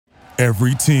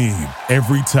Every team,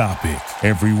 every topic,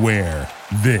 everywhere.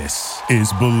 This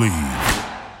is Believe.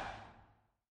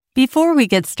 Before we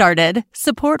get started,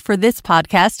 support for this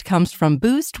podcast comes from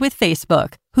Boost with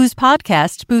Facebook, whose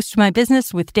podcast, Boost My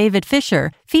Business with David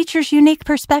Fisher, features unique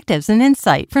perspectives and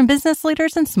insight from business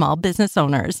leaders and small business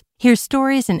owners. Hear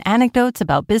stories and anecdotes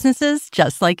about businesses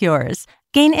just like yours.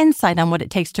 Gain insight on what it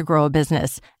takes to grow a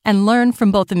business and learn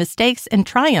from both the mistakes and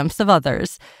triumphs of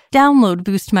others. Download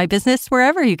Boost My Business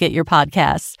wherever you get your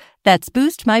podcasts. That's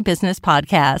Boost My Business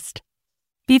Podcast.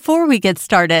 Before we get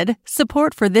started,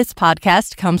 support for this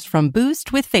podcast comes from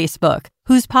Boost with Facebook,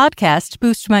 whose podcast,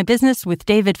 Boost My Business with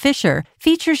David Fisher,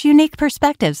 features unique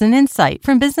perspectives and insight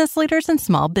from business leaders and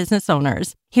small business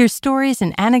owners. Hear stories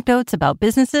and anecdotes about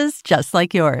businesses just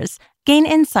like yours. Gain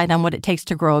insight on what it takes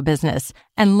to grow a business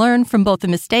and learn from both the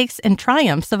mistakes and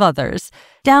triumphs of others.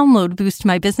 Download Boost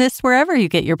My Business wherever you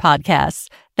get your podcasts.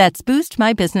 That's Boost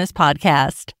My Business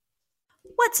Podcast.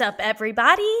 What's up,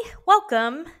 everybody?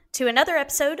 Welcome to another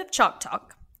episode of Chalk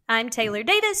Talk. I'm Taylor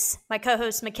Davis, my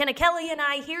co-host McKenna Kelly, and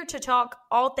I here to talk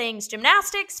all things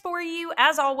gymnastics for you.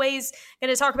 As always,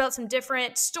 going to talk about some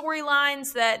different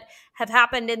storylines that have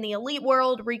happened in the elite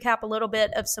world, recap a little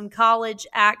bit of some college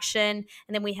action,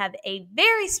 and then we have a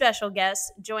very special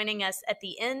guest joining us at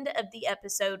the end of the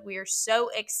episode. We are so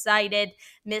excited.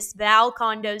 Miss Val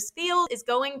Condos-Field is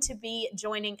going to be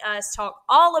joining us, talk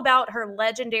all about her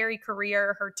legendary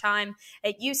career, her time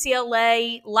at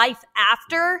UCLA, life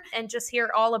after, and just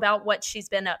hear all about what she's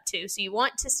been up to. So you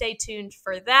want to stay tuned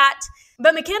for that.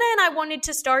 But McKenna and I wanted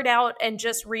to start out and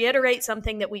just reiterate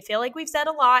something that we feel like we've said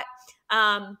a lot.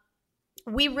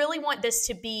 We really want this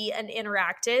to be an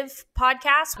interactive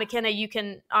podcast. McKenna, you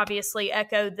can obviously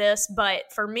echo this,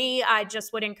 but for me, I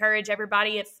just would encourage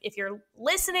everybody, if you're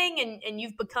listening and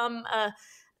you've become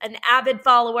an avid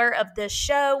follower of this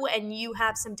show and you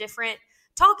have some different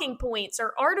talking points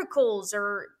or articles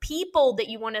or people that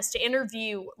you want us to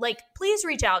interview, like, please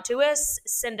reach out to us,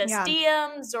 send us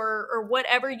DMs or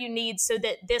whatever you need so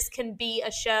that this can be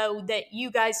a show that you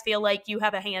guys feel like you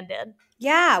have a hand in.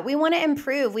 Yeah, we want to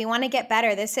improve. We want to get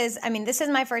better. This is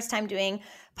my first time doing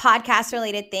podcast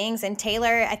related things. And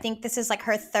Taylor, I think this is like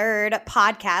her third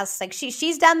podcast. Like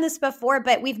she's done this before,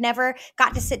 but we've never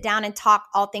got to sit down and talk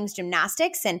all things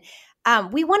gymnastics. And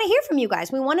we want to hear from you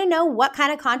guys. We want to know what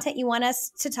kind of content you want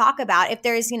us to talk about. If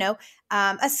there's,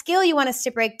 a skill you want us to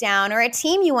break down or a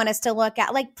team you want us to look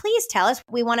at, like, please tell us.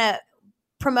 We want to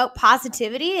promote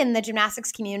positivity in the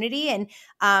gymnastics community. And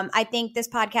I think this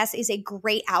podcast is a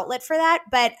great outlet for that.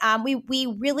 But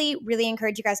we really, really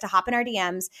encourage you guys to hop in our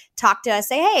DMs, talk to us,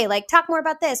 say, hey, like, talk more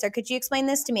about this, or could you explain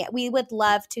this to me? We would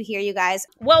love to hear you guys.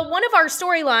 Well, one of our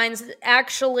storylines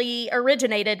actually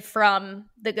originated from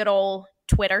the good old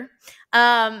Twitter.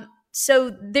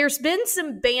 So there's been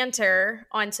some banter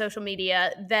on social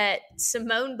media that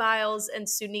Simone Biles and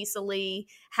Sunisa Lee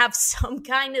have some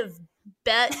kind of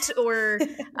bet or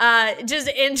just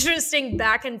interesting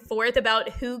back and forth about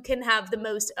who can have the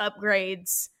most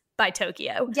upgrades by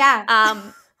Tokyo.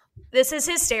 Yeah. This is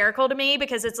hysterical to me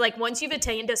because it's like once you've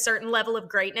attained a certain level of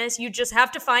greatness, you just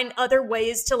have to find other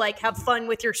ways to like have fun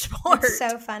with your sport. It's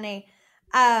so funny.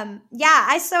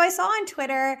 I saw on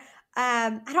Twitter,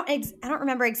 I don't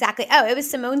remember exactly. Oh, it was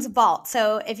Simone's vault.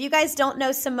 So if you guys don't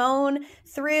know, Simone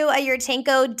threw a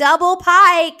Yurchenko double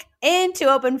pike into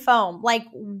open foam, like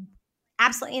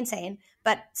absolutely insane.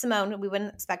 But Simone, we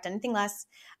wouldn't expect anything less.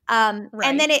 Right.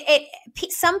 And then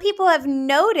some people have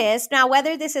noticed now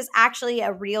whether this is actually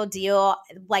a real deal,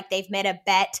 like they've made a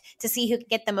bet to see who can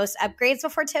get the most upgrades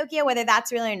before Tokyo, whether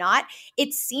that's real or not.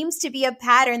 It seems to be a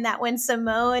pattern that when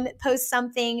Simone posts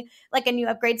something like a new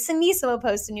upgrade, Sunisa will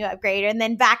post a new upgrade, and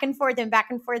then back and forth.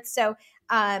 So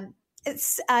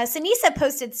Sunisa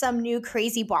posted some new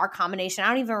crazy bar combination. I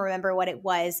don't even remember what it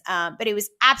was, but it was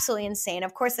absolutely insane.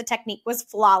 Of course, the technique was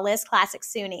flawless, classic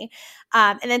Suni.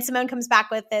 And then Simone comes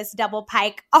back with this double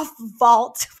pike off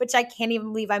vault, which I can't even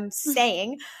believe I'm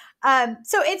saying.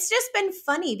 So it's just been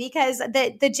funny because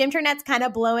the Gymternet's kind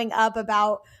of blowing up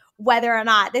about whether or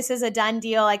not this is a done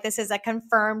deal, like this is a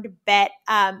confirmed bet.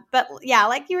 But yeah,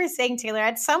 like you were saying, Taylor,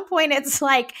 at some point it's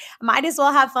like, might as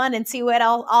well have fun and see what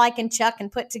all I can chuck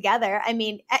and put together. I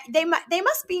mean, they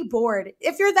must be bored.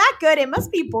 If you're that good, it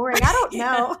must be boring. I don't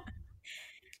know.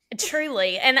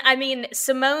 Truly. And I mean,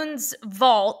 Simone's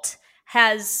vault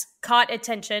has caught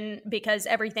attention because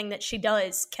everything that she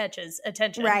does catches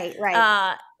attention. Right.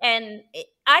 And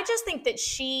I just think that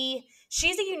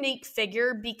she's a unique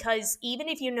figure because even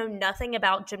if you know nothing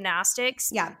about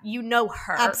gymnastics, you know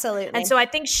her. Absolutely. And so I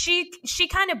think she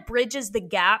kind of bridges the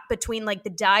gap between like the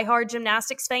diehard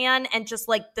gymnastics fan and just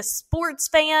like the sports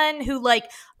fan who like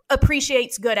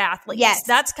appreciates good athletes. Yes.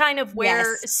 That's kind of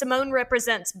where Simone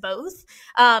represents both.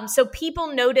 So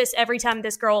people notice every time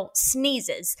this girl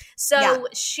sneezes. So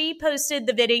she posted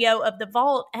the video of the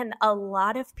vault, and a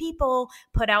lot of people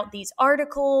put out these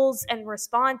articles and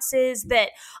responses that,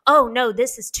 oh no,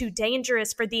 this is too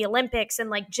dangerous for the Olympics, and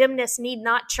like gymnasts need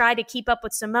not try to keep up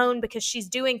with Simone because she's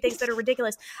doing things that are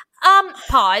ridiculous.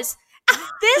 Pause.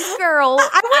 This girl,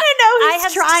 I want to know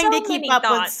who's trying to keep up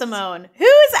with Simone.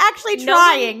 Who's actually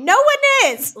trying? No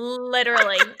one is.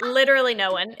 Literally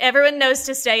no one. Everyone knows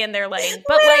to stay in their lane.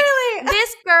 But like,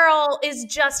 this girl is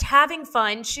just having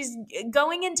fun. She's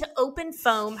going into open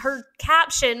foam. Her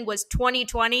caption was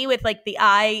 2020 with like the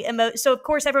eye emoji. So of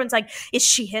course everyone's like, is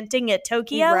she hinting at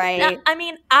Tokyo? Right. I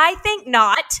mean, I think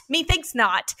not. Me thinks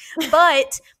not.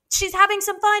 But she's having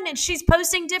some fun and she's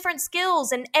posting different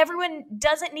skills, and everyone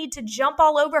doesn't need to jump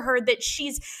all over her that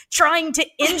she's trying to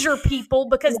injure people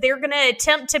because they're going to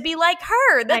attempt to be like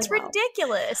her. That's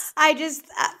ridiculous. I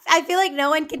feel like no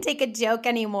one can take a joke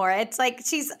anymore. It's like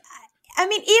I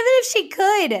mean, even if she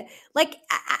could, like,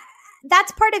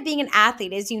 that's part of being an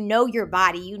athlete is you know your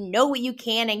body, you know what you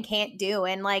can and can't do.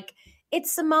 And like,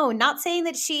 it's Simone. Not saying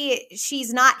that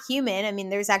she's not human. I mean,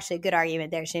 there's actually a good argument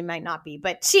there. She might not be,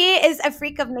 but she is a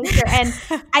freak of nature. And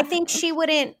I think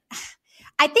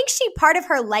part of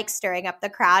her likes stirring up the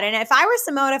crowd. And if I were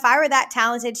Simone, if I were that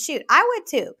talented, shoot, I would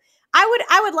too.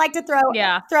 I would like to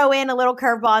throw in a little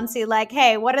curveball and see like,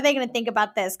 hey, what are they going to think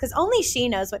about this? Because only she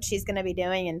knows what she's going to be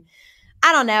doing. And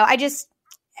I don't know. I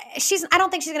don't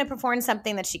think she's going to perform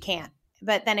something that she can't.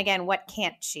 But then again, what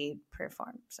can't she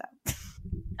perform? So.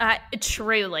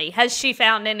 Truly. Has she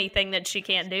found anything that she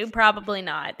can't do? Probably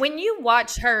not. When you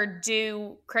watch her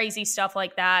do crazy stuff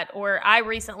like that, or I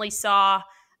recently saw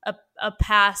a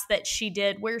pass that she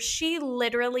did where she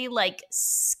literally like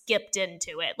skipped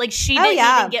into it. Like she didn't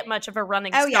even get much of a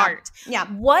running start. Yeah.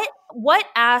 What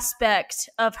aspect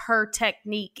of her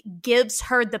technique gives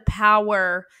her the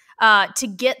power to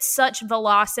get such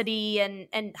velocity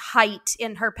and height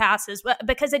in her passes?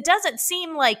 Because it doesn't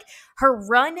seem like her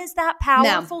run is that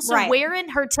powerful. No, so where in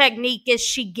her technique is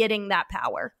she getting that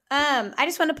power? I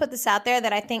just want to put this out there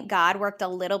that I think God worked a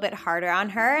little bit harder on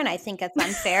her, and I think it's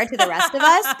unfair to the rest of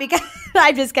us because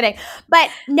I'm just kidding. But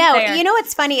no, Fair. You know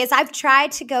what's funny is I've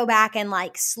tried to go back and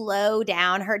like slow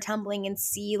down her tumbling and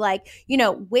see like, you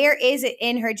know, where is it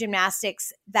in her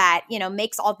gymnastics that, you know,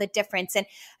 makes all the difference. And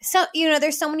so, you know,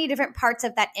 there's so many different parts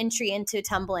of that entry into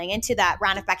tumbling, into that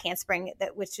round of back handspring,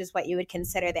 which is what you would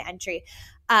consider the entry.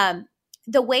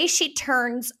 The way she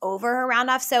turns over her round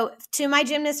off. So to my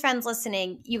gymnast friends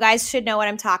listening, you guys should know what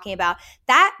I'm talking about.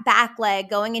 That back leg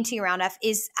going into your round off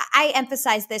is, I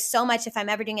emphasize this so much if I'm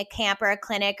ever doing a camp or a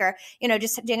clinic or, you know,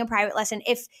 just doing a private lesson.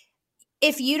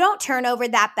 If you don't turn over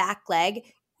that back leg,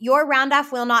 your round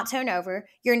off will not turn over.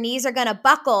 Your knees are going to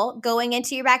buckle going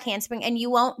into your back handspring, and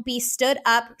you won't be stood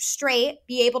up straight,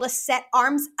 be able to set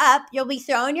arms up. You'll be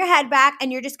throwing your head back,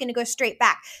 and you're just going to go straight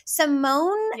back.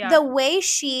 Simone, the way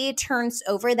she turns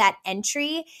over that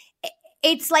entry,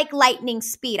 it's like lightning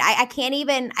speed. I can't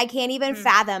even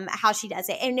fathom how she does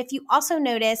it. And if you also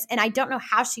notice, and I don't know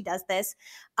how she does this,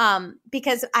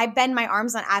 because I bend my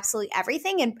arms on absolutely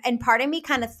everything, and part of me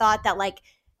kind of thought that like,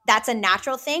 that's a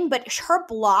natural thing, but her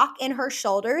block in her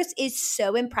shoulders is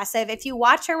so impressive. If you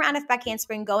watch her round of back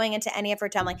handspring going into any of her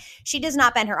tumbling, she does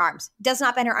not bend her arms,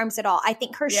 at all. I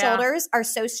think her shoulders are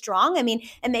so strong. I mean,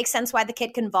 it makes sense why the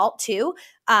kid can vault too,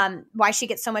 why she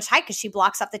gets so much height, because she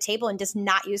blocks off the table and does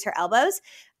not use her elbows.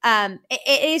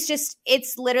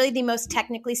 It's literally the most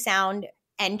technically sound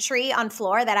entry on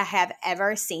floor that I have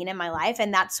ever seen in my life.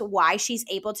 And that's why she's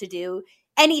able to do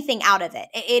anything out of it.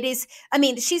 It is, I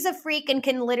mean, she's a freak and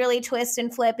can literally twist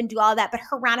and flip and do all that, but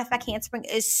her round of back handspring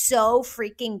is so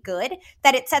freaking good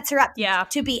that it sets her up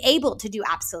to be able to do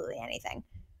absolutely anything.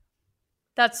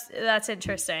 That's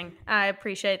interesting. I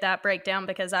appreciate that breakdown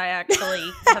because I actually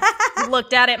have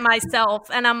looked at it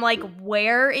myself and I'm like,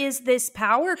 where is this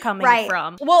power coming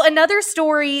from? Well, another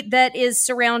story that is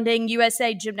surrounding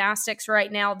USA Gymnastics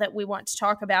right now that we want to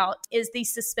talk about is the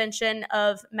suspension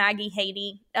of Maggie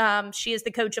Haney. She is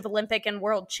the coach of Olympic and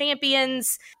world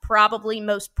champions, probably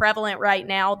most prevalent right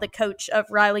now, the coach of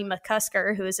Riley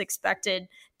McCusker, who is expected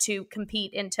to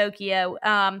compete in Tokyo.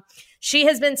 She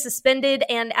has been suspended,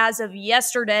 and as of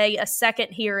yesterday, a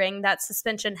second hearing, that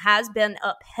suspension has been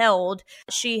upheld.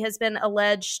 She has been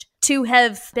alleged to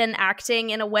have been acting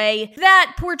in a way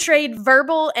that portrayed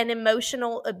verbal and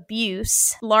emotional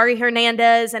abuse. Laurie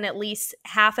Hernandez and at least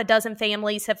half a dozen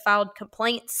families have filed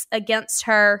complaints against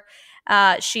her.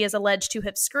 She is alleged to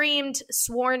have screamed,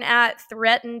 sworn at,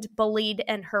 threatened, bullied,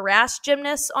 and harassed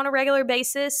gymnasts on a regular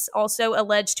basis. Also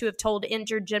alleged to have told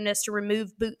injured gymnasts to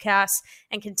remove boot casts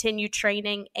and continue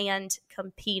training and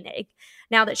competing.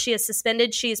 Now that she is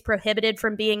suspended, she is prohibited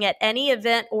from being at any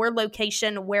event or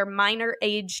location where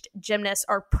minor-aged gymnasts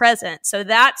are present. So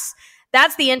that's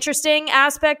the interesting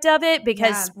aspect of it,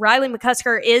 because Riley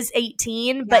McCusker is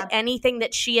 18, but anything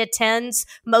that she attends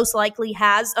most likely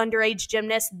has underage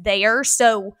gymnasts there.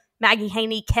 So Maggie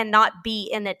Haney cannot be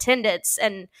in attendance.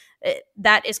 And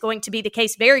that is going to be the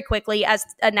case very quickly, as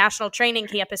a national training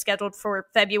camp is scheduled for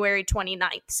February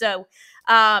 29th. So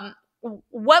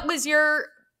what was your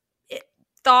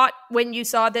thought when you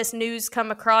saw this news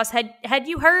come across? Had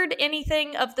you heard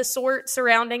anything of the sort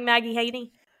surrounding Maggie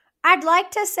Haney? I'd like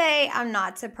to say I'm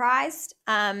not surprised.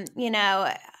 I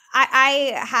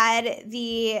had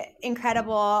the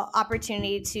incredible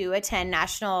opportunity to attend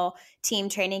national team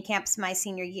training camps my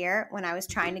senior year when I was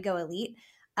trying to go elite.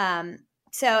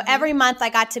 So every month I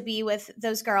got to be with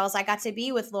those girls. I got to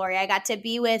be with Lori. I got to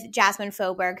be with Jasmine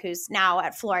Foberg, who's now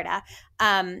at Florida.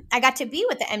 I got to be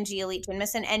with the MG Elite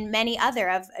Gymnasts and many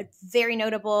other of very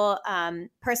notable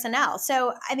personnel.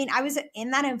 So, I mean, I was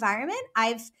in that environment.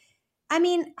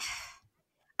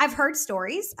 I've heard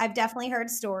stories. I've definitely heard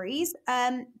stories.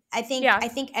 I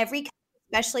think every,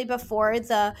 especially before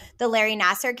the Larry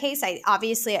Nassar case,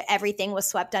 obviously everything was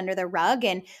swept under the rug,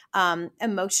 and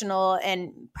emotional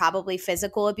and probably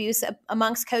physical abuse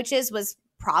amongst coaches was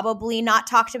probably not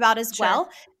talked about as well.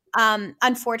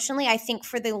 Unfortunately, I think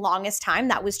for the longest time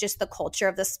that was just the culture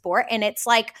of the sport, and it's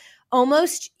like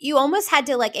you almost had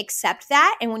to like accept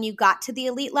that. And when you got to the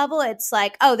elite level, it's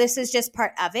like, oh, this is just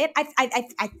part of it.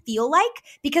 I feel like,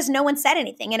 because no one said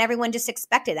anything and everyone just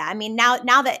expected that. I mean, now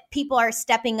that people are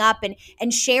stepping up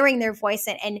and sharing their voice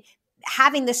and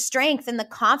having the strength and the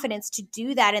confidence to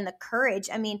do that and the courage,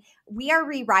 I mean, we are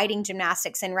rewriting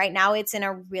gymnastics, and right now it's in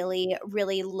a really,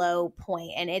 really low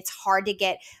point, and it's hard to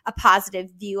get a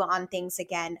positive view on things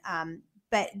again.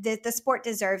 But the sport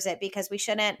deserves it, because we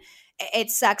shouldn't.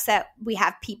 It sucks that we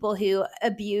have people who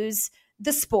abuse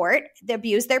the sport, they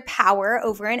abuse their power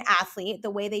over an athlete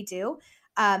the way they do.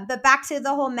 But back to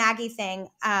the whole Maggie thing.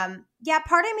 Part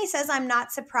of me says I'm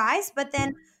not surprised, but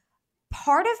then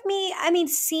part of me, I mean,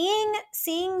 seeing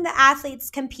the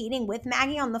athletes competing with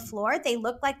Maggie on the floor, they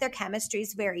look like their chemistry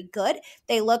is very good.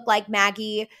 They look like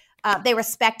Maggie. They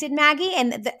respected Maggie,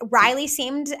 and Riley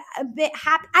seemed a bit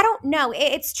happy. I don't know.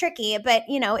 It's tricky, but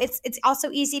it's also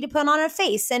easy to put on a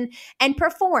face and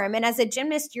perform. And as a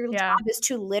gymnast, your job is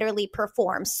to literally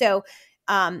perform. So,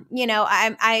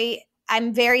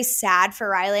 I'm very sad for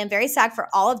Riley. I'm very sad for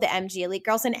all of the MG Elite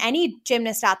girls and any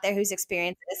gymnast out there who's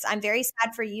experienced this. I'm very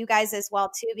sad for you guys as well,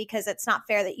 too, because it's not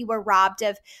fair that you were robbed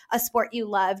of a sport you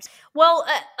loved. Well,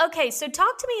 okay, so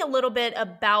talk to me a little bit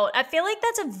about, I feel like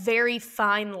that's a very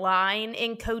fine line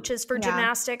in coaches for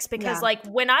gymnastics, because like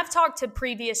when I've talked to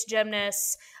previous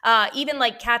gymnasts, even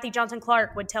like Kathy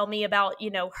Johnson-Clark would tell me about,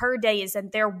 her days, and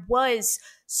there was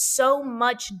so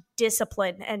much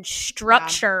discipline and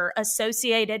structure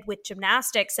associated with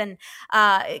gymnastics, and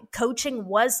coaching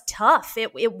was tough.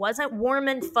 It wasn't warm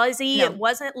and fuzzy. No. It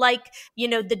wasn't like,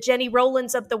 the Jenny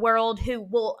Rowlands of the world who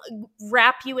will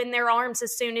wrap you in their arms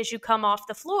as soon as you come off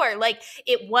the floor. Like,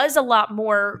 it was a lot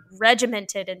more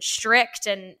regimented and strict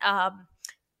and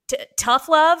tough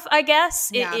love, I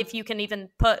guess, if you can even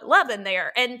put love in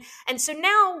there. And so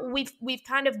now we've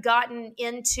kind of gotten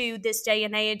into this day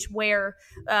and age where,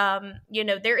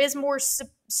 there is more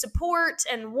support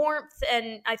and warmth.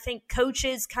 And I think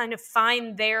coaches kind of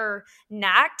find their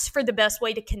knack for the best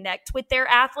way to connect with their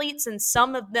athletes. And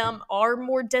some of them are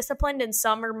more disciplined and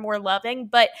some are more loving.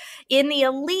 But in the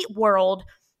elite world,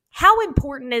 how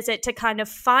important is it to kind of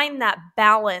find that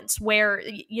balance where,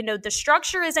 the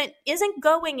structure isn't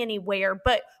going anywhere,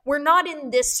 but we're not in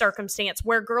this circumstance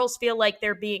where girls feel like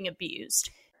they're being abused?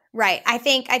 Right. I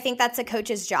think that's a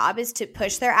coach's job, is to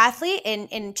push their athlete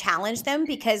and challenge them,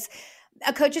 because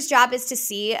a coach's job is to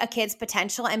see a kid's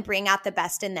potential and bring out the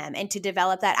best in them and to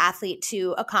develop that athlete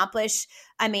to accomplish,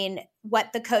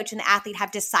 what the coach and the athlete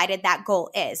have decided that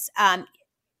goal is.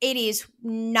 It is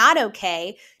not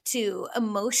okay to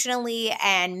emotionally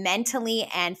and mentally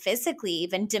and physically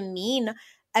even demean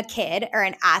a kid or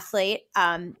an athlete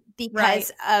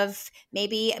because of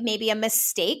maybe a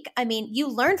mistake. I mean, you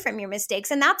learn from your mistakes,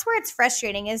 and that's where it's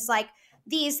frustrating, is like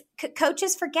these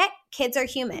coaches forget kids are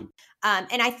human.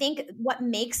 And I think what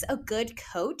makes a good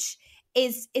coach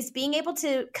is being able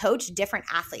to coach different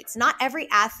athletes. Not every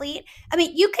athlete. I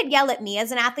mean, you could yell at me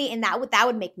as an athlete and that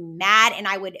would make me mad, and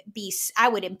I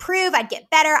would improve, I'd get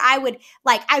better.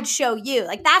 I'd show you.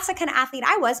 Like, that's the kind of athlete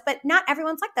I was, but not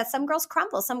everyone's like that. Some girls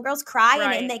crumble, some girls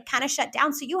cry, and they kind of shut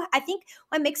down. So I think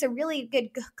what makes a really good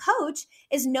coach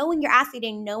is knowing your athlete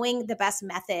and knowing the best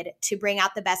method to bring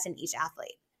out the best in each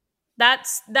athlete.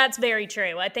 That's very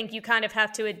true. I think you kind of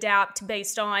have to adapt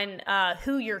based on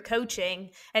who you're coaching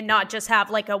and not just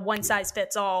have like a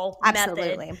one-size-fits-all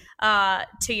method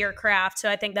to your craft. So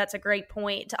I think that's a great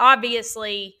point.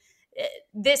 Obviously,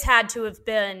 this had to have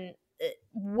been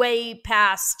way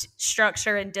past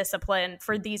structure and discipline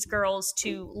for these girls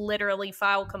to literally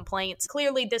file complaints.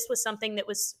 Clearly, this was something that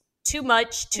was too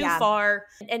much, too far,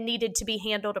 and needed to be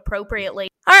handled appropriately.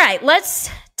 All right, let's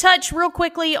touch real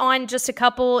quickly on just a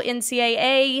couple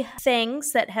NCAA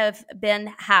things that have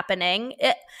been happening.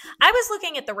 I was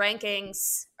looking at the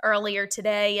rankings earlier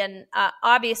today, and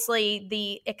obviously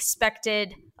the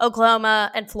expected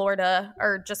Oklahoma and Florida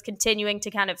are just continuing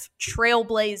to kind of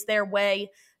trailblaze their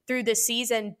way through the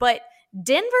season. But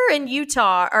Denver and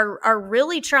Utah are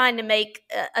really trying to make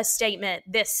a statement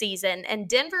this season, and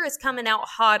Denver is coming out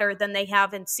hotter than they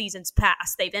have in seasons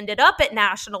past. They've ended up at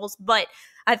nationals, but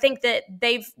I think that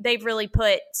they've really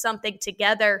put something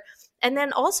together. And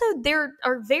then also there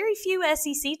are very few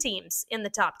SEC teams in the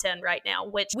top 10 right now,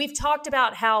 which we've talked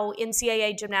about how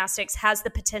NCAA gymnastics has the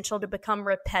potential to become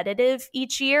repetitive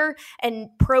each year, and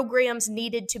programs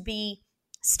needed to be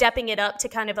stepping it up to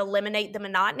kind of eliminate the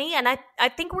monotony. And I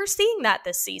think we're seeing that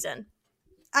this season.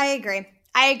 I agree.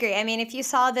 I mean, if you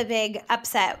saw the big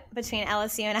upset between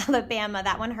LSU and Alabama,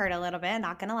 that one hurt a little bit,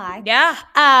 not going to lie. Yeah.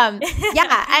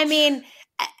 I mean,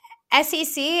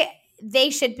 SEC,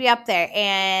 they should be up there.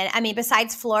 And I mean,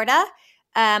 besides Florida,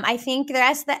 I think the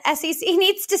rest of the SEC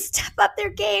needs to step up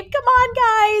their game. Come on,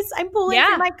 guys. I'm pulling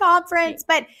for my conference.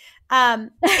 But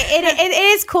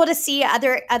it is cool to see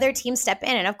other teams step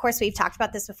in, and of course we've talked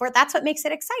about this before. That's what makes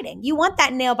it exciting. You want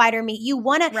that nail biter meet. You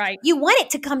want it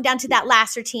to come down to that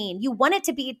last routine. You want it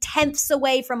to be tenths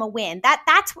away from a win.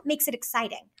 That's what makes it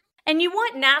exciting. And you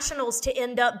want nationals to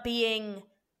end up being,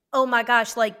 oh my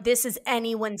gosh, like this is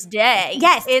anyone's day.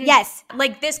 Yes.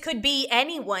 Like this could be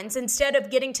anyone's, instead of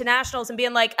getting to nationals and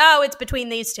being like, oh, it's between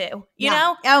these two, you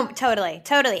know? Oh, totally.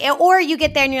 Or you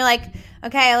get there and you're like,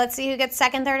 okay, let's see who gets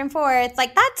second, third, and fourth.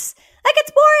 Like that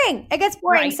gets boring. It gets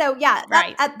boring. Right. So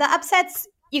the upsets,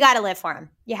 you got to live for them.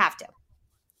 You have to.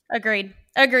 Agreed.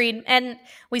 And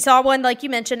we saw one, like you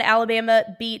mentioned, Alabama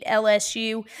beat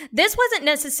LSU. This wasn't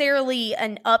necessarily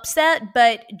an upset,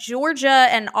 but Georgia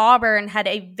and Auburn had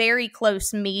a very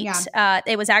close meet. Yeah.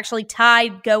 It was actually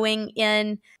tied going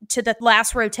in to the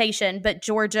last rotation, but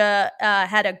Georgia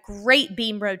had a great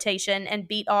beam rotation and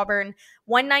beat Auburn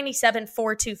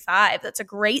 197-425. That's a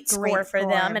great score for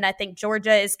them. And I think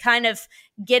Georgia is kind of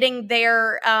getting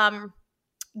their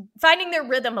finding their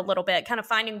rhythm a little bit, kind of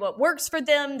finding what works for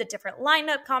them, the different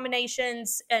lineup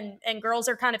combinations, and girls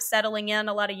are kind of settling in.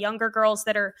 A lot of younger girls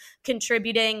that are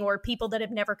contributing, or people that have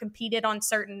never competed on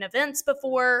certain events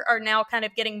before, are now kind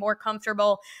of getting more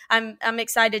comfortable. I'm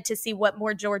excited to see what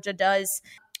more Georgia does.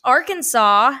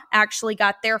 Arkansas actually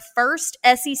got their first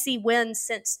SEC win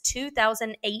since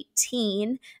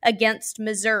 2018 against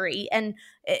Missouri. And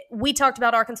we talked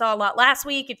about Arkansas a lot last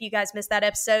week. If you guys missed that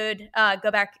episode, go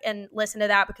back and listen to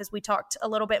that, because we talked a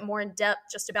little bit more in depth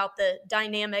just about the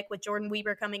dynamic with Jordan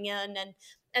Weber coming in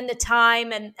and the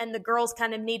time and the girls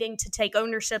kind of needing to take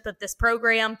ownership of this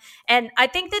program. And I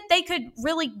think that they could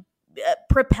really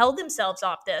propel themselves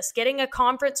off this, getting a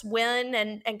conference win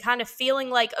and kind of feeling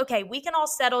like, okay, we can all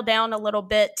settle down a little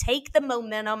bit, take the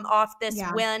momentum off this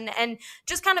win, and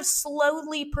just kind of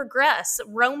slowly progress.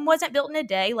 Rome wasn't built in a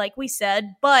day, like we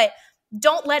said, but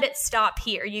don't let it stop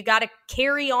here. You got to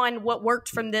carry on what worked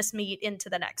from this meet into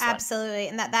the next one. Absolutely.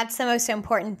 And that's the most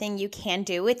important thing you can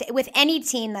do with any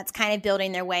team that's kind of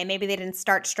building their way. Maybe they didn't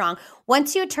start strong.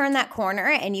 Once you turn that corner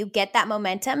and you get that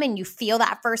momentum and you feel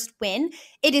that first win,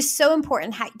 it is so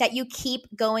important that you keep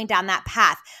going down that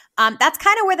path. That's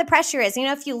kind of where the pressure is. You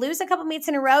know, if you lose a couple meets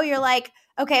in a row, you're like,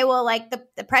 okay, well, like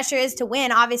the pressure is to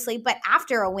win, obviously, but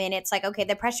after a win, it's like, okay,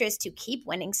 the pressure is to keep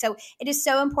winning. So it is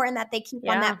so important that they keep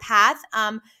on that path.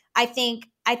 I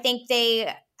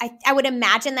would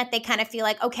imagine that they kind of feel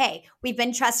like, okay, we've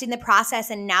been trusting the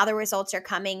process and now the results are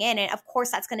coming in. And of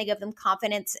course, that's going to give them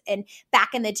confidence, and back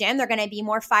in the gym, they're going to be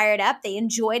more fired up. They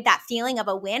enjoyed that feeling of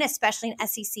a win, especially an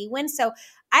SEC win. So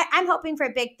I'm hoping for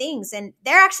big things. And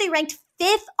they're actually ranked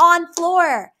 5th on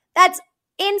floor. That's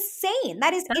insane.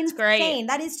 That's insane. Great.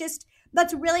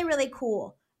 That's really, really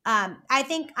cool. I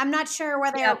think I'm not sure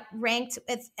where they're ranked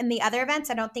in the other events.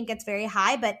 I don't think it's very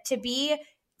high, but to be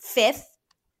 5th,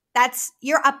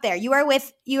 you're up there. You are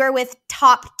with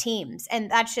top teams,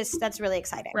 and that's really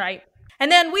exciting. Right.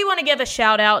 And then we want to give a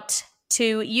shout out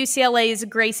to UCLA's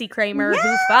Gracie Kramer,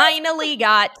 who finally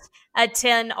got a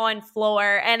 10 on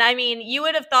floor. And I mean, you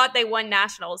would have thought they won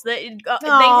nationals. They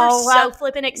were so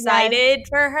flippin' excited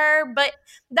for her. But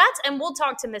and we'll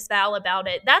talk to Miss Val about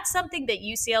it. That's something that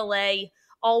UCLA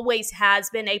always has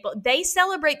been able. They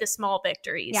celebrate the small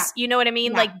victories. Yeah. You know what I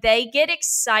mean? Yeah. Like, they get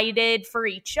excited for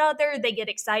each other. They get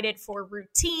excited for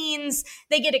routines.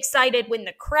 They get excited when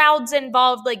the crowd's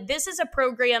involved. Like, this is a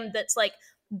program that's like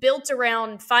built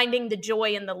around finding the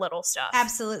joy in the little stuff.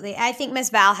 Absolutely. I think Miss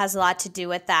Val has a lot to do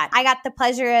with that. I got the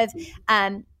pleasure of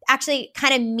actually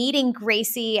kind of meeting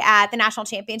Gracie at the national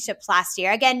championships last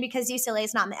year. Again, because UCLA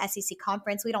is not in the SEC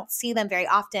conference, we don't see them very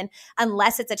often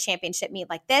unless it's a championship meet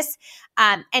like this.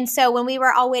 And so when we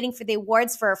were all waiting for the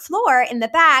awards for floor in the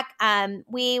back,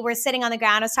 we were sitting on the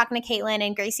ground. I was talking to Caitlin,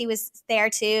 and Gracie was there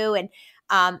too. And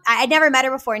I'd never met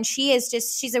her before, and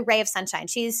she's a ray of sunshine.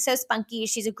 She's so spunky.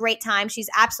 She's a great time. She's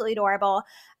absolutely adorable.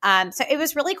 So it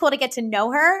was really cool to get to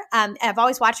know her. I've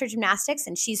always watched her gymnastics,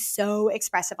 and she's so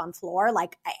expressive on floor.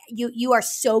 Like, you are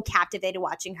so captivated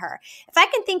watching her. If I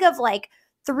can think of like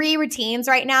 3 routines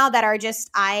right now that are just,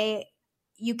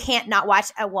 you can't not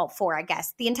watch, 4, I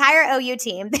guess. The entire OU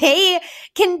team, they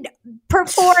can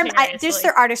perform. Just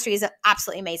their artistry is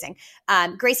absolutely amazing.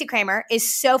 Gracie Kramer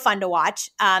is so fun to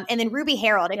watch. And then Ruby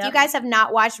Harold. If you guys have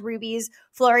not watched Ruby's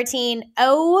floor routine,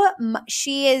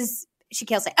 she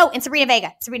kills it. Oh, and Sabrina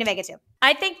Vega too.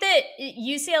 I think that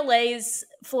UCLA's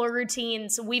floor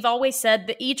routines, we've always said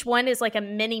that each one is like a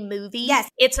mini movie. Yes.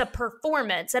 It's a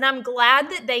performance. And I'm glad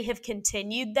that they have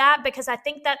continued that, because I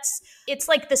think it's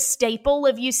like the staple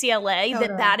of UCLA,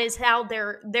 that is how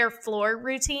their floor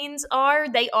routines are.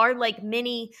 They are like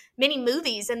mini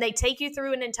movies, and they take you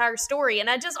through an entire story. And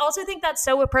I just also think that's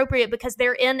so appropriate because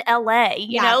they're in LA,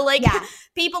 you know, like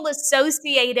people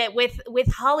associate it with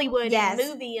Hollywood and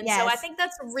movie. And so I think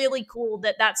that's really cool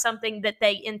that that's something that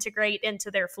they integrate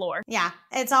into their floor. Yeah.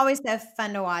 It's always so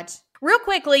fun to watch. Real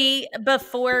quickly,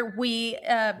 before we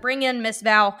bring in Miss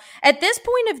Val, at this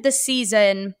point of the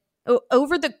season,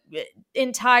 over the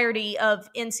entirety of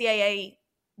NCAA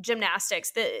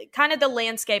gymnastics, the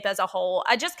landscape as a whole,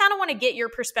 I just kind of want to get your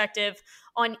perspective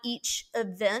on each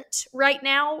event right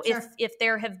now. Sure. If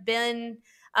there have been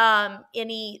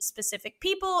any specific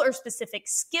people or specific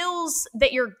skills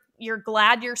that you're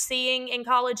glad you're seeing in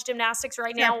college gymnastics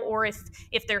right now, or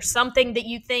if there's something that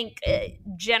you think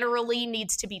generally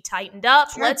needs to be tightened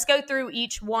up. Sure. Let's go through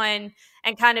each one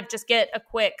and kind of just get a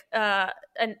quick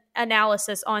an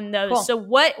analysis on those. Cool. So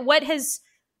what has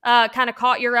kind of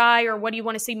caught your eye, or what do you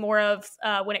want to see more of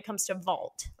when it comes to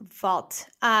vault?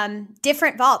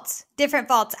 Different vaults.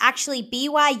 Actually,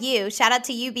 BYU, shout out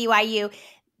to you, BYU,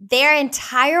 their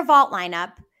entire vault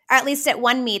lineup, or at least at the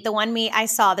one meet I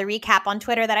saw, the recap on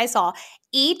Twitter that I saw,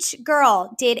 each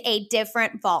girl did a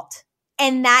different vault.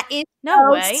 And that is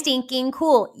stinking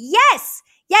cool. Yes.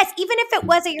 Even if it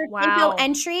was at your table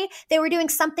entry, they were doing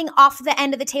something off the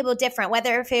end of the table different,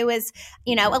 whether if it was,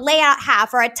 a layout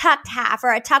half or a tucked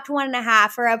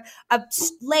 1.5 or a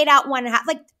laid out 1.5.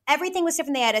 Like, everything was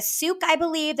different. They had a souk, I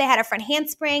believe. They had a front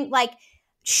handspring. Like,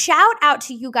 shout out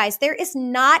to you guys. There is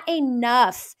not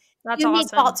enough unique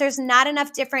vaults. There's not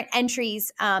enough different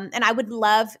entries, and I would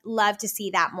love to see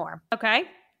that more. Okay,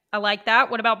 I like that.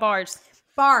 What about bars?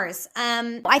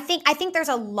 I think there's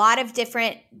a lot of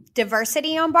different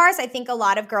diversity on bars. I think a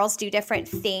lot of girls do different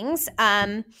things.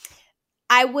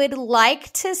 I would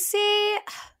like to see.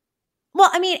 Well,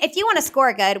 I mean, if you want to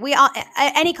score good,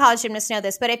 any college gymnasts know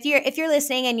this, but if you're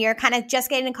listening and you're kind of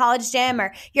just getting into college gym,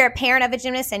 or you're a parent of a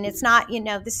gymnast and it's not,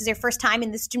 this is your first time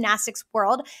in this gymnastics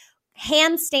world,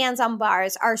 handstands on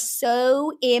bars are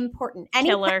so important.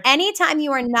 Anytime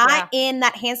you are not in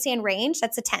that handstand range,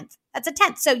 that's a 10th.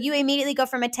 So you immediately go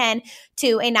from a 10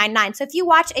 to a 9.9. So if you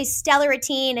watch a stellar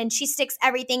routine and she sticks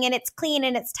everything and it's clean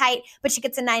and it's tight, but she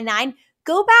gets a 9.9,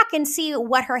 go back and see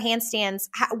what her handstands,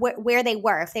 where they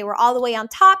were. If they were all the way on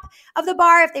top of the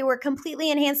bar, if they were completely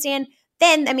in handstand,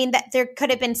 then, I mean, that there could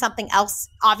have been something else,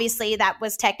 obviously, that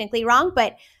was technically wrong.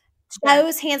 But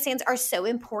those handstands are so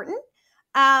important.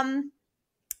 I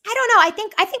don't know.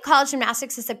 I think college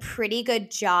gymnastics does a pretty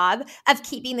good job of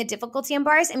keeping the difficulty on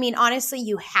bars. I mean, honestly,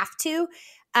 you have to.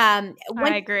 I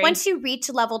agree. Once you reach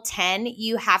level 10,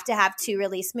 you have to have 2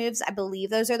 release moves. I believe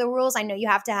those are the rules. I know you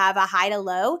have to have a high to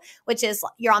low, which is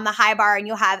you're on the high bar and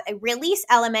you'll have a release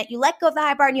element. You let go of the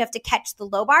high bar and you have to catch the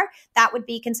low bar. That would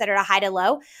be considered a high to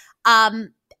low.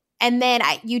 And then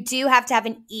you do have to have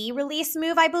an E release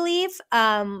move, I believe,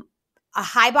 a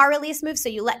high bar release move. So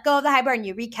you let go of the high bar and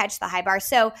you re-catch the high bar.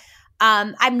 So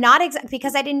I'm not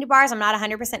because I didn't do bars, I'm not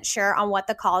 100% sure on what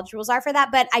the college rules are for that.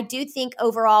 But I do think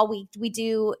overall we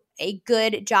do a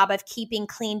good job of keeping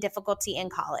clean difficulty in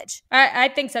college. I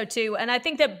think so too. And I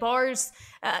think that bars,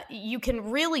 you can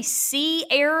really see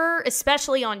error,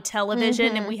 especially on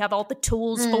television. And we have all the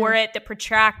tools for it, the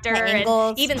protractor,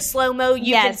 and even slow-mo,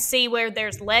 you can see where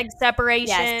there's leg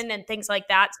separation and things like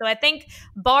that. So I think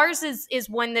bars is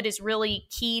one that is really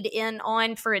keyed in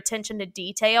on for attention to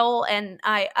detail. And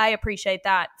I appreciate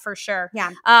that for sure. Yeah.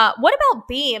 What about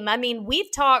beam? I mean,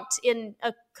 we've talked in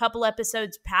a couple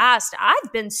episodes past,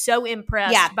 I've been so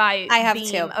impressed by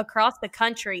beam across the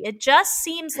country. It just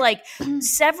seems like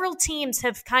several teams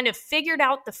have kind of figured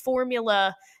out the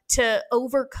formula to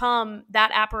overcome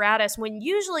that apparatus, when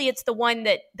usually it's the one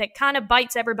that kind of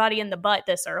bites everybody in the butt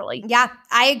this early. Yeah,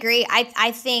 I agree.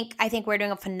 I think we're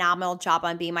doing a phenomenal job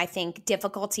on beam. I think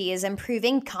difficulty is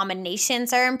improving.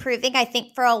 Combinations are improving. I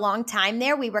think for a long time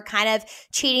there, we were kind of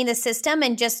cheating the system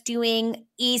and just doing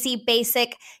easy,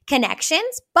 basic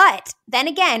connections. But then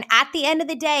again, at the end of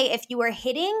the day, if you are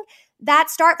hitting that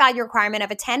start value requirement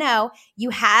of a 10-0, you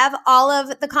have all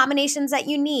of the combinations that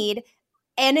you need,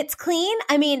 and it's clean.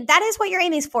 I mean, that is what you're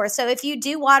aiming for. So if you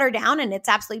do water down and it's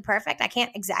absolutely perfect, I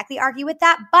can't exactly argue with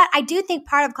that. But I do think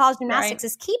part of college gymnastics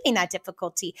is keeping that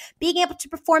difficulty, being able to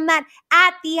perform that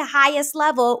at the highest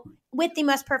level with the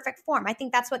most perfect form. I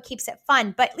think that's what keeps it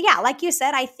fun. But yeah, like you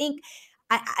said, I think,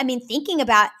 I mean, thinking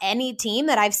about any team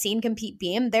that I've seen compete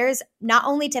beam, there's not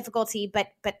only difficulty, but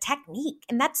technique.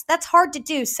 And that's hard to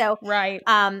do. So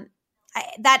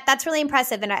that's really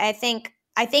impressive. And I think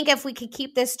if we could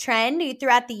keep this trend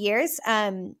throughout the years,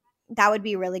 that would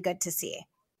be really good to see.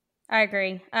 I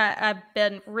agree. I've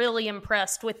been really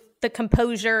impressed with the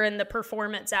composure and the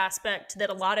performance aspect that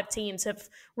a lot of teams have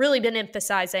really been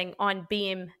emphasizing on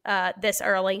beam this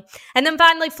early. And then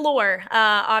finally, floor.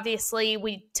 Obviously,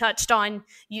 we touched on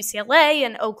UCLA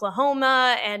and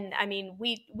Oklahoma. And I mean,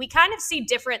 we kind of see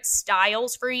different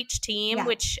styles for each team,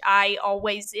 which I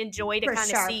always enjoy to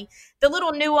see the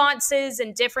little nuances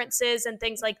and differences and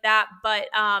things like that. But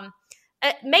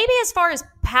maybe as far as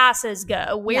passes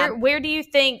go, where do you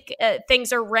think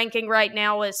things are ranking right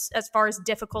now as far as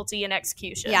difficulty and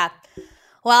execution? Yeah.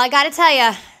 Well, I got to tell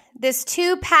you, this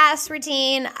 2-pass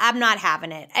routine, I'm not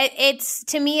having it.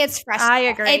 To me, it's frustrating. I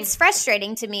agree. It's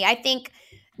frustrating to me. I think,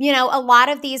 a lot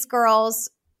of the girls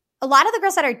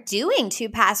that are doing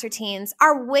 2-pass routines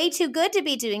are way too good to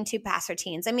be doing 2-pass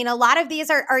routines. I mean, a lot of these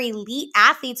are elite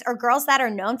athletes or girls that are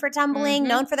known for tumbling,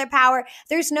 known for their power.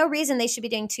 There's no reason they should be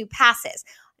doing 2 passes.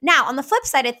 Now, on the flip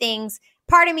side of things,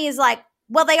 part of me is like,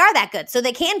 well, they are that good, so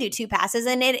they can do 2 passes,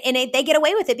 and they get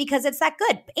away with it because it's that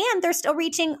good, and they're still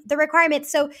reaching the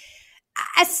requirements. So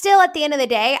still, at the end of the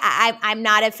day, I'm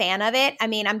not a fan of it. I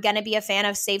mean, I'm going to be a fan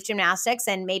of safe gymnastics,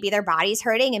 and maybe their body's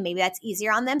hurting and maybe that's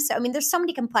easier on them. So, I mean, there's so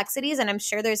many complexities, and I'm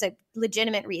sure there's a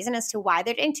legitimate reason as to why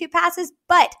they're doing 2 passes,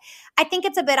 but I think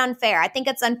it's a bit unfair. I think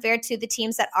it's unfair to the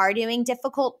teams that are doing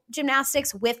difficult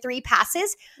gymnastics with 3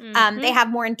 passes. They have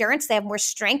more endurance, they have more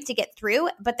strength to get through,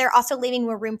 but they're also leaving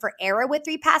more room for error with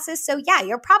 3 passes. So yeah,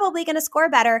 you're probably going to score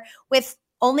better with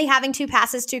only having 2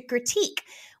 passes to critique.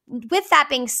 With that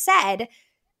being said,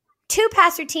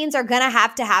 2-pass routines are going to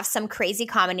have some crazy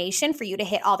combination for you to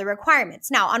hit all the requirements.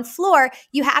 Now, on floor,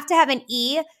 you have to have an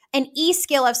E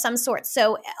skill of some sort.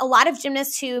 So a lot of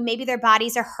gymnasts who maybe their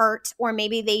bodies are hurt or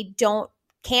maybe they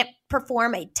can't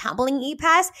perform a tumbling E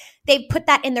pass, they put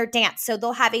that in their dance. So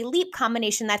they'll have a leap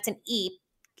combination that's an E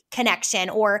connection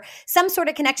or some sort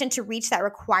of connection to reach that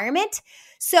requirement.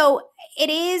 So it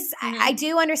is, I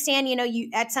do understand, you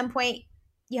at some point,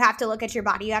 you have to look at your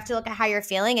body. You have to look at how you're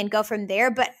feeling and go from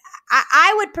there. But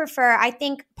I would prefer, I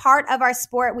think part of our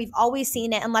sport, we've always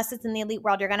seen it, unless it's in the elite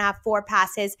world, you're going to have 4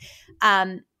 passes.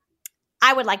 I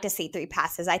would like to see 3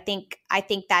 passes. I think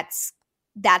that's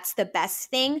the best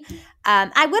thing.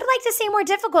 I would like to see more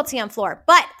difficulty on floor.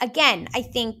 But again, I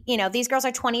think, these girls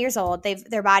are 20 years old.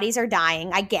 Their bodies are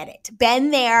dying. I get it.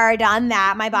 Been there, done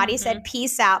that. My body said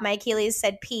peace out. My Achilles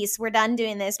said peace. We're done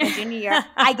doing this my junior year.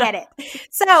 I get it.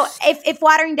 So if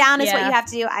watering down is what you have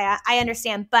to do, I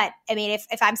understand. But I mean,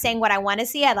 if I'm saying what I want to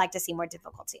see, I'd like to see more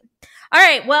difficulty. All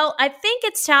right. Well, I think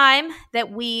it's time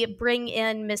that we bring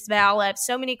in Miss Val. I have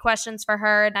so many questions for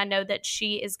her, and I know that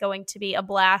she is going to be a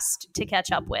blast to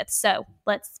catch up with. So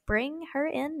let's bring her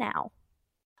in now.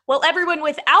 Well, everyone,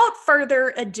 without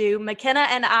further ado, McKenna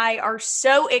and I are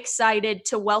so excited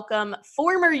to welcome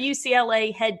former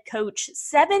UCLA head coach,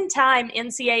 7-time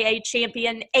NCAA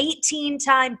champion,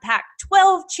 18-time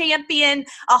Pac-12 champion,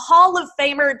 a Hall of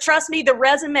Famer. Trust me, the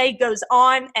resume goes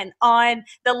on and on.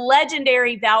 The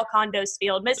legendary Val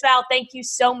Condosfield. Miss Val, thank you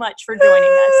so much for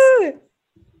joining us.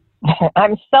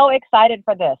 I'm so excited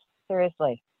for this,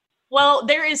 seriously. Well,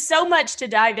 there is so much to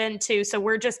dive into, so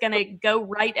we're just going to go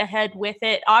right ahead with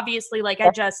it. Obviously, like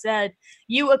I just said,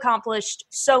 you accomplished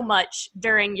so much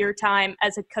during your time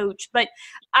as a coach, but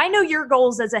I know your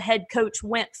goals as a head coach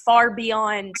went far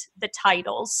beyond the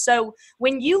titles. So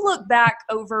when you look back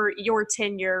over your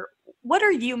tenure, what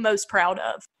are you most proud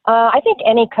of? I think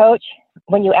any coach,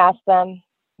 when you ask them,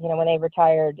 when they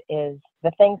retired, is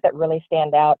the things that really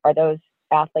stand out are those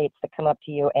athletes that come up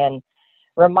to you and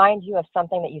remind you of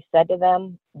something that you said to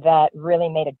them that really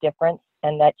made a difference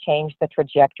and that changed the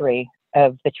trajectory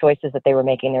of the choices that they were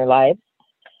making in their lives.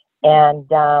 And,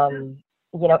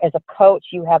 as a coach,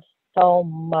 you have so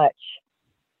much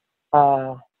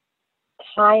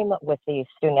time with these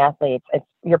student athletes.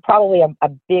 You're probably a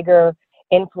bigger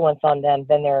influence on them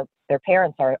than their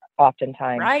parents are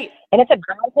oftentimes. Right. And it's a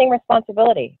daunting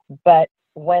responsibility. But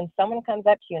when someone comes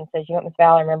up to you and says, Miss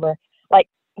Val, I remember,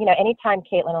 anytime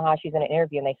Caitlin Ohashi's in an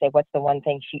interview and they say, what's the one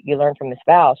thing you learned from Miss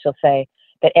Val? She'll say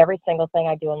that every single thing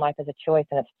I do in life is a choice,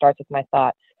 and it starts with my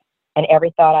thoughts. And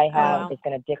every thought I have is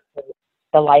going to dictate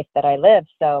the life that I live.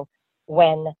 So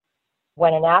when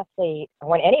an athlete,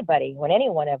 when any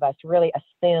one of us really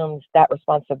assumes that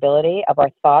responsibility of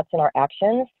our thoughts and our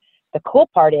actions, the cool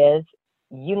part is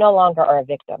you no longer are a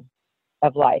victim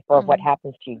of life or of what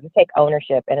happens to you. You take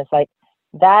ownership, and it's like,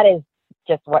 that is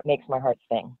just what makes my heart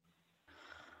sing.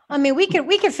 I mean, we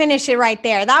could finish it right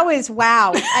there. That was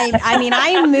wow. I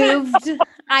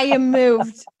am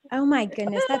moved. Oh my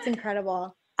goodness, that's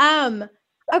incredible. Okay,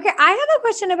 I have a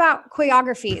question about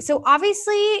choreography. So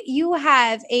obviously you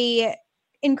have a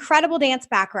incredible dance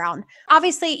background.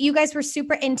 Obviously you guys were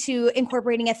super into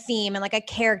incorporating a theme and like a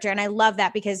character. And I love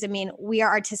that because we are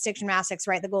artistic gymnastics,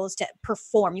 right? The goal is to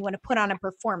perform. You want to put on a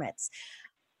performance.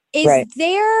 When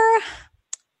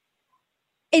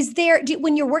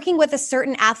you're working with a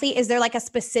certain athlete, is there like a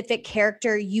specific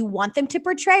character you want them to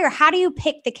portray, or how do you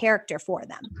pick the character for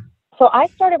them? So I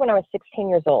started when I was 16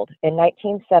 years old in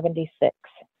 1976,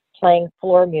 playing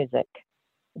floor music.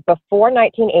 Before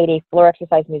 1980, floor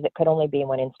exercise music could only be in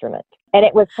one instrument. And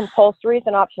it was compulsories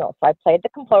and optional. So I played the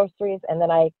compulsories and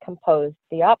then I composed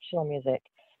the optional music.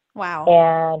 Wow.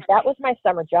 And that was my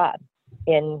summer job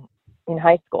in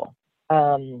high school.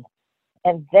 And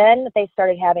then they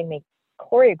started having me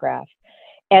choreograph,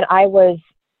 and it was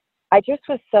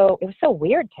so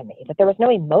weird to me that there was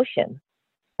no emotion.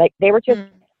 Like they were just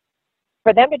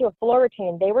for them to do a floor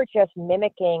routine, they were just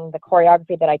mimicking the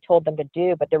choreography that I told them to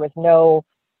do, but there was no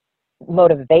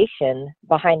motivation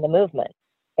behind the movement.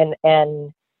 And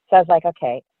so I was like,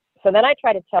 okay. So then I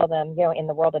try to tell them, in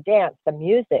the world of dance, the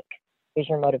music is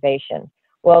your motivation.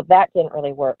 Well, that didn't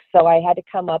really work. So I had to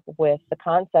come up with the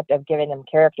concept of giving them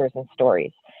characters and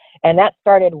stories. And that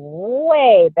started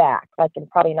way back, like in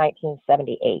probably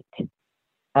 1978.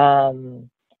 I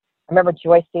remember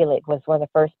Joyce Seelig was one of the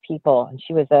first people, and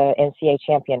she was a NCAA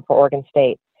champion for Oregon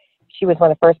State. She was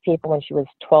one of the first people when she was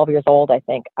 12 years old, I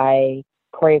think. I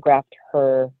choreographed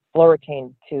her floor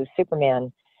routine to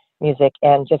Superman music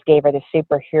and just gave her the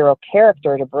superhero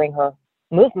character to bring her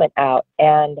movement out.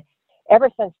 And ever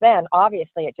since then,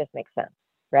 obviously, it just makes sense,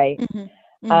 right?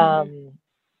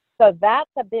 So that's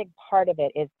a big part of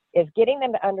it is getting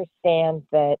them to understand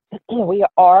that we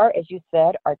are, as you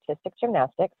said, artistic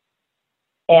gymnastics.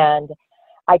 And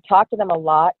I talk to them a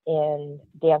lot in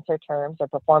dancer terms or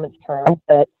performance terms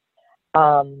that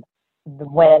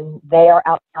when they are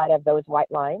outside of those white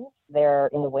lines,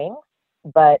 they're in the wings.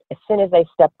 But as soon as they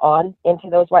step on into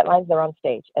those white lines, they're on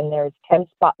stage. And there's 10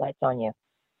 spotlights on you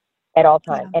at all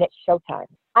times. Yeah. And it's showtime.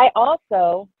 I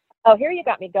also, here you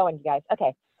got me going, you guys.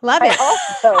 Okay. Love it.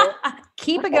 Also,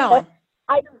 keep it going.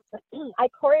 I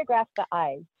choreograph the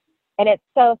eyes. And it's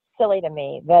so silly to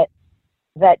me that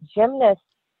gymnasts,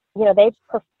 they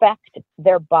perfect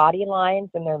their body lines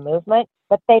and their movement,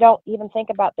 but they don't even think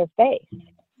about their face.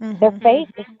 Mm-hmm. Their face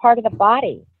is part of the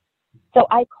body. So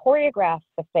I choreographed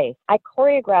the face. I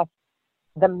choreographed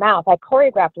the mouth. I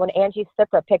choreographed when Angie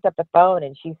Sipra picked up the phone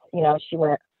and she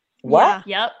went, what?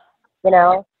 Yeah.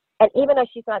 Yep. And even though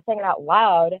she's not saying it out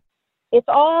loud, it's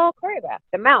all choreographed.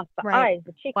 The mouth, the eyes,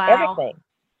 the cheeks, everything.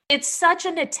 It's such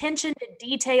an attention to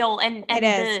detail and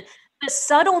the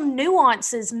subtle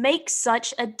nuances make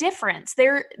such a difference.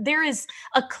 There is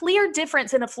a clear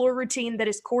difference in a floor routine that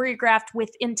is choreographed with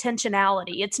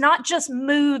intentionality. It's not just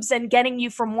moves and getting you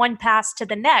from one pass to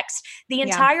the next. The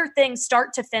entire thing,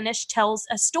 start to finish, tells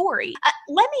a story.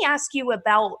 Let me ask you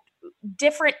about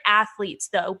different athletes,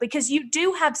 though, because you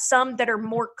do have some that are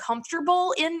more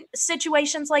comfortable in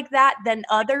situations like that than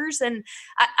others. And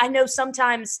I know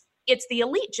sometimes it's the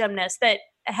elite gymnasts that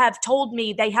have told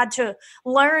me they had to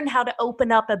learn how to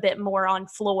open up a bit more on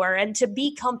floor and to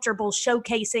be comfortable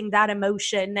showcasing that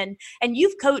emotion. And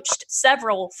you've coached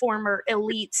several former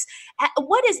elites.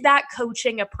 What is that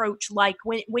coaching approach like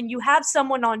when you have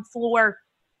someone on floor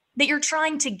that you're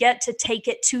trying to get to take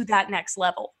it to that next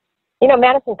level? You know,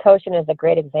 Madison Koshin is a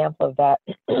great example of that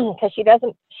because she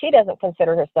doesn't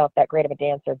consider herself that great of a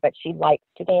dancer, but she likes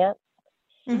to dance.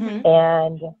 Mm-hmm.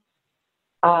 And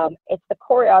it's the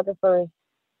choreographer's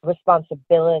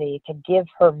responsibility to give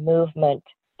her movement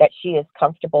that she is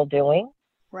comfortable doing.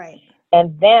 Right.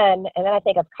 And then I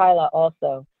think of Kyla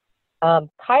also.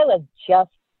 Kyla's just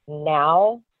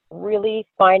now really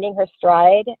finding her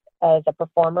stride as a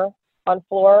performer on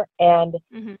floor. And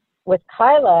with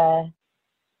Kyla,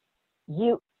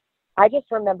 I just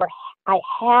remember I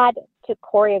had to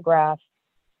choreograph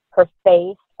her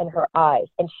face and her eyes,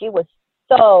 and she was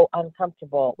so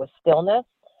uncomfortable with stillness.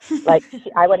 Like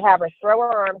I would have her throw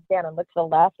her arms down and look to the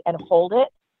left and hold it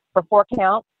for 4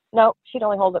 counts. No, she'd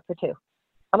only hold it for 2.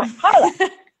 I'm like, Kyla,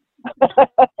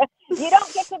 you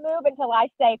don't get to move until I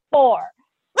say 4.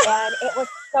 And it was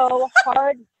so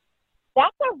hard.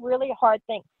 That's a really hard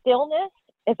thing. Stillness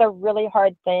is a really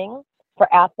hard thing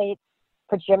for athletes,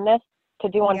 for gymnasts to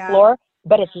do on floor,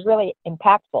 but it's really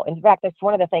impactful. In fact, it's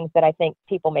one of the things that I think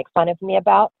people make fun of me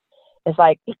about. Is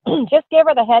like, just give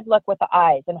her the head look with the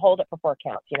eyes and hold it for 4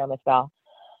 counts, you know, Miss Val.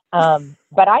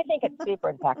 But I think it's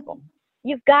super impactful.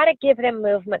 You've got to give them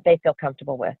movement they feel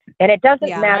comfortable with. And it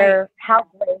doesn't matter how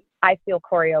great I feel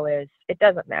choreo is. It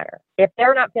doesn't matter. If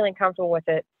they're not feeling comfortable with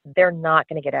it, they're not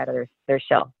going to get out of their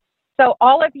shell. So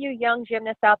all of you young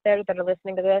gymnasts out there that are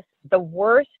listening to this, the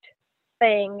worst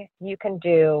thing you can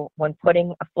do when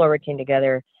putting a floor routine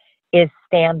together is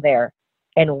stand there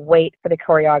and wait for the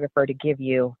choreographer to give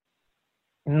you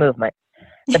movement.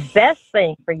 The best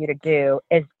thing for you to do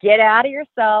is get out of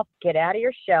yourself, get out of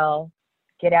your shell,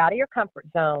 get out of your comfort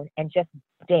zone, and just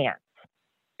dance.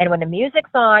 And when the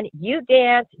music's on, you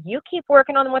dance, you keep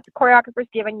working on what the choreographer's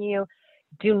giving you.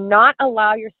 Do not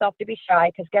allow yourself to be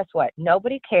shy, because guess what?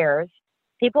 Nobody cares.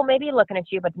 People may be looking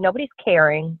at you, but nobody's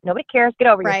caring. Nobody cares. Get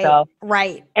over yourself.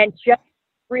 Right. And just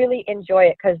really enjoy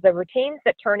it, because the routines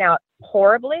that turn out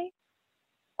horribly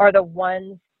are the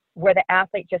ones where the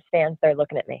athlete just stands there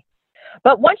looking at me.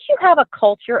 But once you have a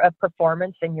culture of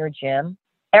performance in your gym,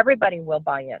 everybody will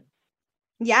buy in.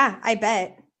 Yeah, I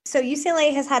bet. So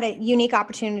UCLA has had a unique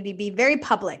opportunity to be very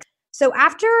public. So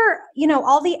after,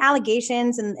 all the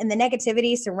allegations and the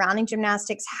negativity surrounding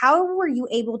gymnastics, how were you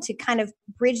able to kind of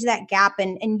bridge that gap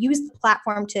and use the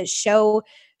platform to show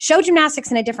gymnastics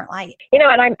in a different light?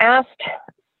 And I'm asked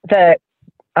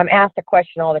a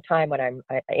question all the time when I'm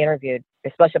interviewed,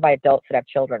 especially by adults that have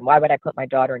children. Why would I put my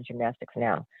daughter in gymnastics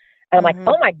now? And I'm like,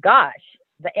 oh my gosh,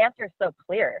 the answer is so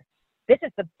clear. This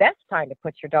is the best time to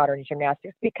put your daughter in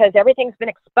gymnastics because everything's been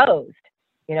exposed,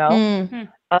 You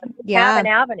have an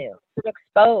avenue to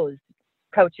expose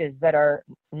coaches that are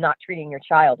not treating your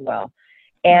child well.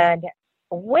 And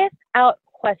without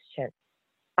question,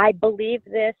 I believe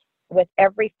this with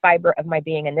every fiber of my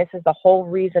being. And this is the whole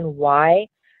reason why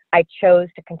I chose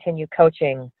to continue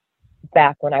coaching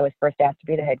back when I was first asked to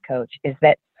be the head coach, is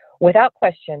that without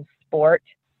question, sport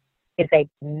is a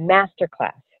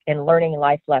masterclass in learning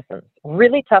life lessons,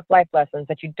 really tough life lessons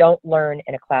that you don't learn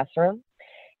in a classroom.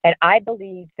 And I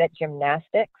believe that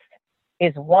gymnastics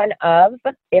is one of,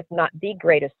 if not the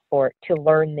greatest sport to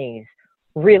learn these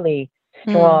really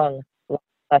strong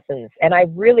lessons. And I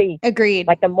really agreed.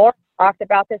 Like the more I talked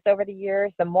about this over the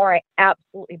years, the more I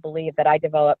absolutely believe that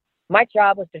my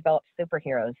job was to develop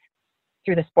superheroes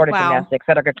through the sport of gymnastics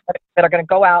that are going to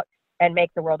go out and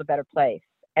make the world a better place.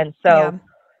 And so,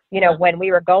 when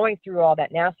we were going through all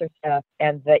that NASA stuff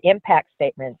and the impact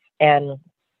statements, and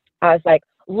I was like,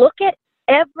 look at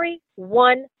every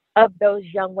one of those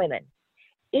young women.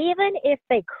 Even if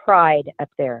they cried up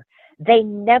there, they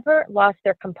never lost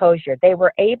their composure. They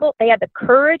had the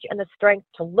courage and the strength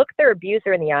to look their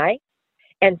abuser in the eye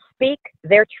and speak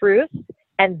their truth.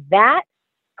 And that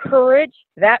courage,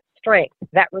 that strength,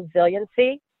 that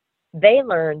resiliency, they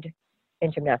learned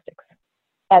in gymnastics.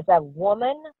 As a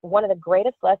woman, one of the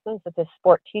greatest lessons that this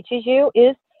sport teaches you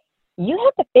is you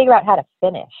have to figure out how to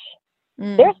finish.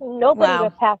 There's nobody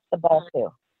to pass the ball to.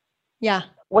 Yeah.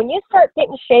 When you start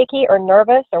getting shaky or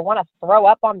nervous or want to throw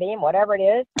up on beam, whatever it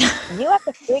is, you have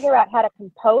to figure out how to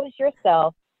compose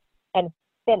yourself and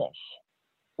finish.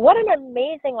 What an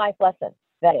amazing life lesson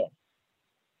that is.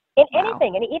 In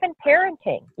anything, and even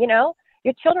parenting, you know,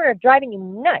 your children are driving you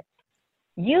nuts.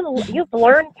 You've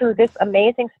learned through this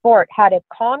amazing sport how to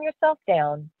calm yourself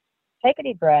down, take a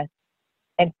deep breath,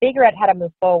 and figure out how to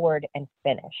move forward and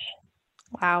finish.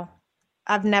 Wow.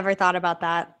 I've never thought about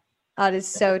that. That is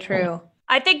so true.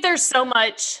 I think there's so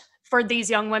much for these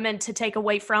young women to take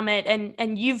away from it.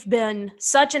 And you've been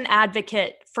such an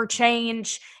advocate for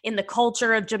change in the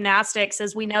culture of gymnastics.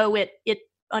 As we know, it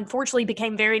unfortunately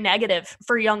became very negative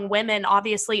for young women.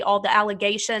 Obviously, all the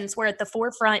allegations were at the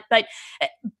forefront, but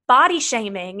body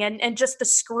shaming and just the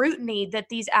scrutiny that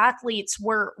these athletes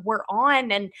were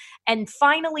on. And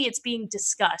finally, it's being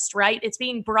discussed, right? It's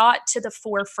being brought to the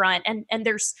forefront, and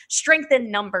there's strength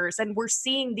in numbers. And we're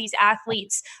seeing these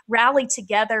athletes rally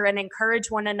together and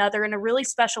encourage one another in a really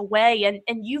special way.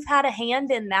 And you've had a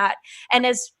hand in that. And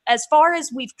as far as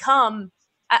we've come,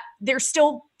 there's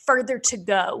still further to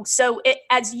go. So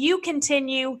as you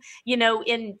continue, you know,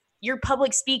 in your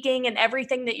public speaking and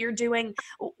everything that you're doing,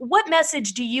 what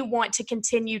message do you want to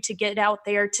continue to get out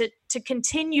there to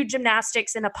continue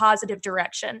gymnastics in a positive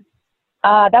direction?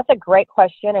 That's a great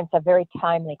question. And it's a very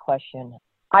timely question.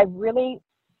 I really,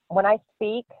 when I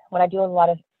speak, when I do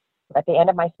at the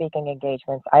end of my speaking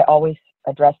engagements, I always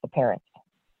address the parents,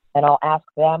 and I'll ask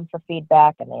them for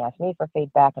feedback, and they ask me for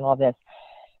feedback and all this.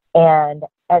 And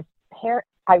as parents,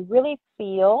 I really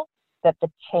feel that the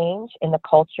change in the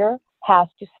culture has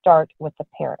to start with the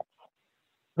parents.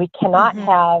 We cannot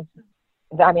have,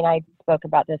 I spoke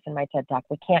about this in my TED Talk,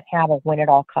 we can't have a win at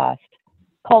all cost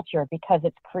culture because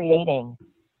it's creating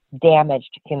damaged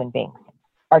human beings.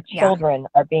 Our children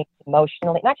are being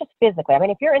emotionally, not just physically. I mean,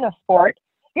 if you're in a sport,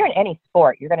 if you're in any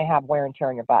sport, you're going to have wear and tear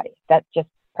on your body. That's just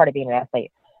part of being an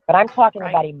athlete. But I'm talking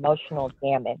about emotional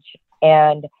damage.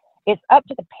 And it's up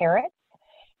to the parents.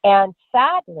 And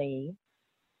sadly,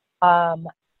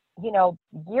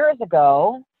 years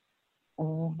ago,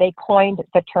 they coined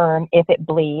the term, if it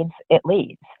bleeds, it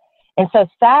leads. And so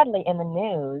sadly, in the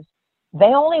news, they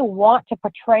only want to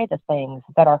portray the things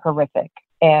that are horrific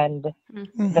and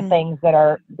the things that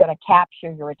are going to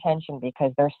capture your attention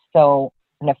because they're so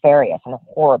nefarious and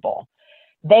horrible.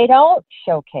 They don't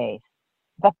showcase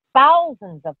the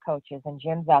thousands of coaches and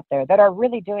gyms out there that are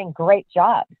really doing great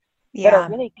jobs, that are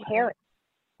really caring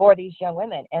for these young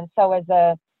women. And so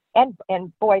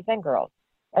and boys and girls.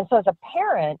 And so as a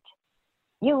parent,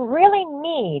 you really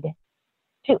need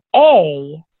to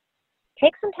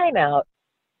take some time out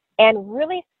and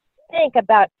really think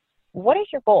about, what is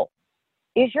your goal?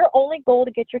 Is your only goal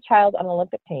to get your child on an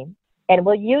Olympic team? And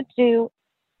will you do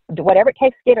whatever it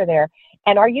takes to get her there?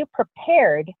 And are you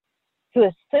prepared to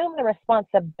assume the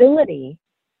responsibility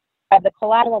of the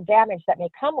collateral damage that may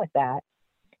come with that?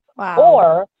 Wow.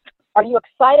 Or are you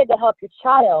excited to help your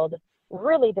child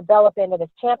really develop into this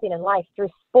champion in life through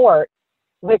sport,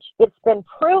 which it's been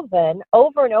proven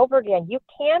over and over again, you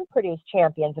can produce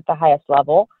champions at the highest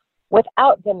level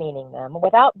without demeaning them,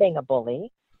 without being a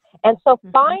bully. And so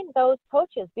find those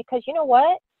coaches, because you know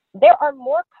what? There are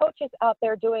more coaches out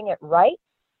there doing it right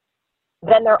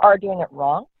than there are doing it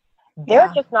wrong.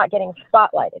 They're just not getting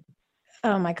spotlighted.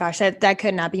 Oh my gosh, that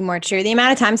could not be more true. The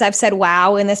amount of times I've said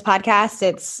wow in this podcast,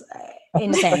 it's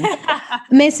insane.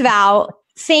 Miss Val,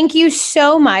 thank you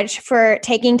so much for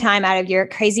taking time out of your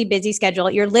crazy busy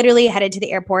schedule. You're literally headed to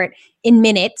the airport in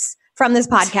minutes from this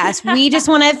podcast. We just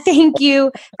want to thank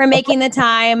you for making the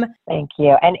time. Thank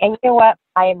you. And you know what?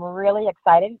 I am really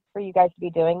excited for you guys to be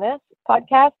doing this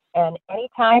podcast. And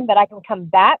anytime that I can come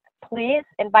back, please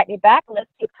invite me back. Let's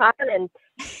keep talking and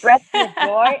spread the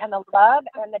joy and the love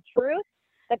and the truth,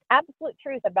 the absolute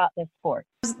truth about this sport.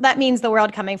 That means the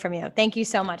world coming from you. Thank you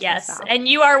so much. Yes, and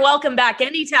you are welcome back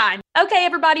anytime. Okay,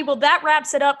 everybody. Well, that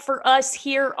wraps it up for us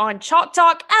here on Chalk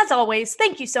Talk. As always,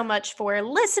 thank you so much for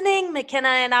listening. McKenna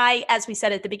and I, as we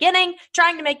said at the beginning,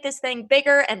 trying to make this thing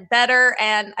bigger and better.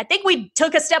 And I think we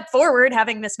took a step forward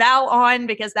having Miss Val on,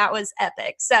 because that was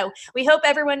epic. So we hope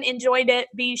everyone enjoyed it.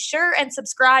 Be sure and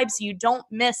subscribe so you don't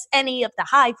miss any of the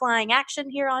high-flying action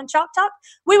here on Chalk Talk.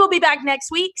 We will be back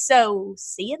next week, so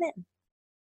see you then.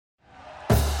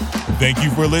 Thank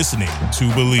you for listening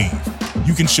to Believe.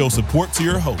 You can show support to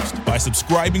your host by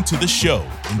subscribing to the show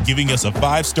and giving us a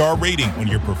 5-star rating on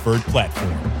your preferred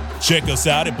platform. Check us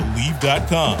out at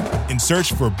Believe.com and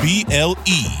search for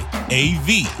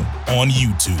BLEAV on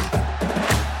YouTube.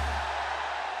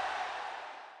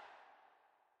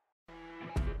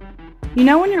 You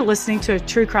know when you're listening to a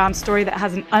true crime story that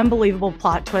has an unbelievable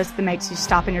plot twist that makes you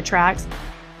stop in your tracks?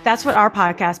 That's what our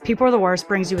podcast, People Are the Worst,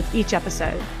 brings you with each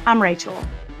episode. I'm Rachel.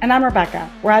 And I'm Rebecca.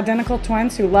 We're identical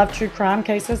twins who love true crime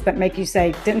cases that make you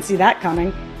say, didn't see that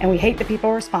coming, and we hate the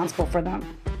people responsible for them.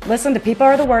 Listen to People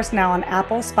Are the Worst now on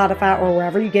Apple, Spotify, or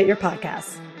wherever you get your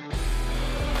podcasts.